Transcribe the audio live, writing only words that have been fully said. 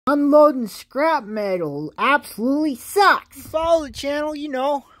Unloading scrap metal absolutely sucks. If you follow the channel, you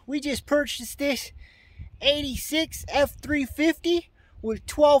know, we just purchased this 86 F350 with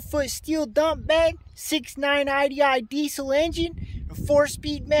 12-foot steel dump bed, 6.9 IDI diesel engine, and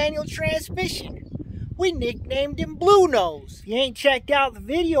 4-speed manual transmission. We nicknamed him Blue Nose. If you ain't checked out the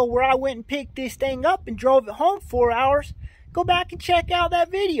video where I went and picked this thing up and drove it home 4 hours, go back and check out that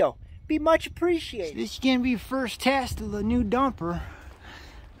video. Be much appreciated. This is going to be the first test of the new dumper.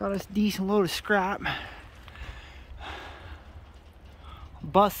 Got us a decent load of scrap.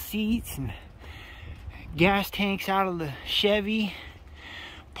 Bus seats and gas tanks out of the Chevy.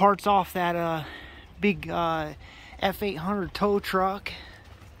 Parts off that big F800 tow truck.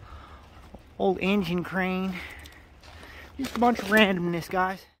 Old engine crane. Just a bunch of randomness,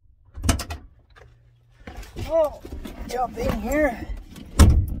 guys. Oh, jump in here.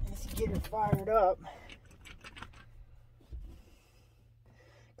 Let's get her fired up.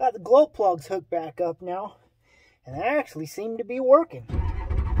 Got the glow plugs hooked back up now, and they actually seem to be working.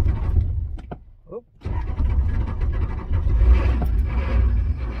 Oop.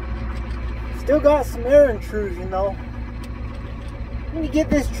 Still got some air intrusion though. When you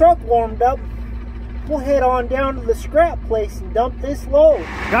get this truck warmed up, we'll head on down to the scrap place and dump this load.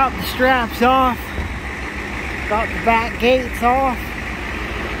 Got the straps off, got the back gates off.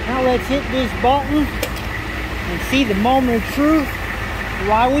 Now let's hit this button and see the moment of truth.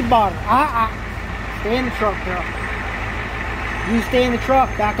 Why we bought her. Stay in the truck, girl. You stay in the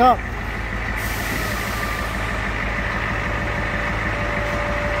truck. Back up.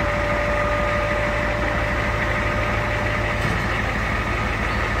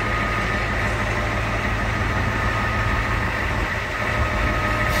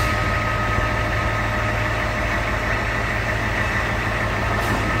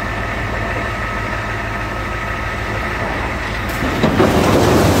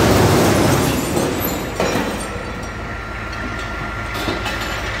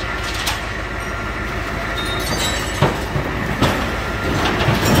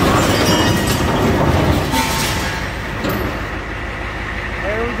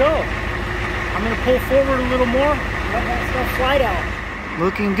 I'm going to pull forward a little more, let that stuff slide out.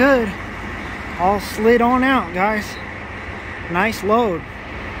 Looking good. All slid on out, guys. Nice load.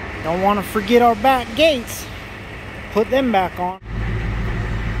 Don't want to forget our back gates. Put them back on.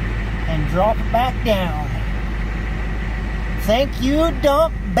 And drop it back down. Thank you,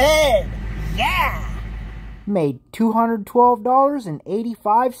 dump bed. Yeah! Made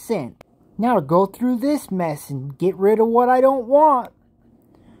 $212.85. Now to go through this mess and get rid of what I don't want.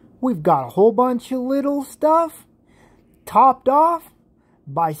 We've got a whole bunch of little stuff, topped off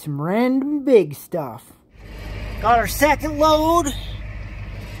by some random big stuff. Got our second load,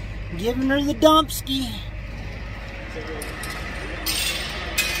 giving her the dumpski.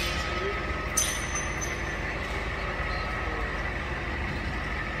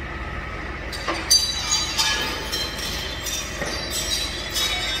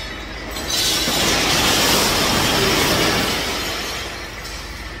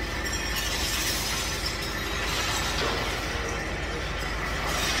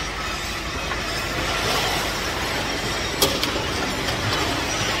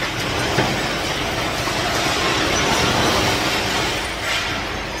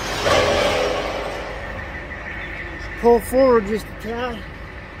 Pull forward just a tad.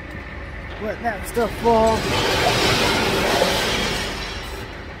 Let that stuff fall.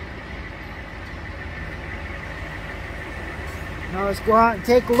 Now let's go out and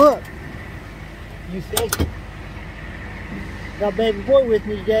take a look. You stay. Got baby boy with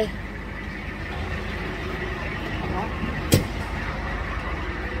me today.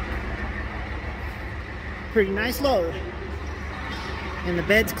 Pretty nice load. And the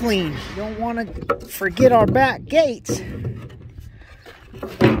bed's clean. You don't want to forget our back gates.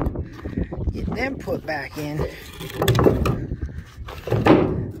 Get them put back in.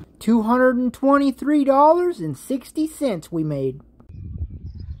 $223.60 we made.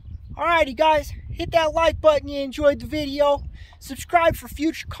 Alrighty guys, hit that like button if you enjoyed the video. Subscribe for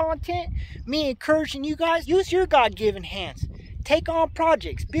future content. Me encouraging you guys, use your God-given hands. Take on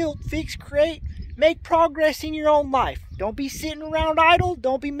projects, build, fix, create. Make progress in your own life. Don't be sitting around idle.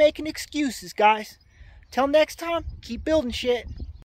 Don't be making excuses, guys. Till next time, keep building shit.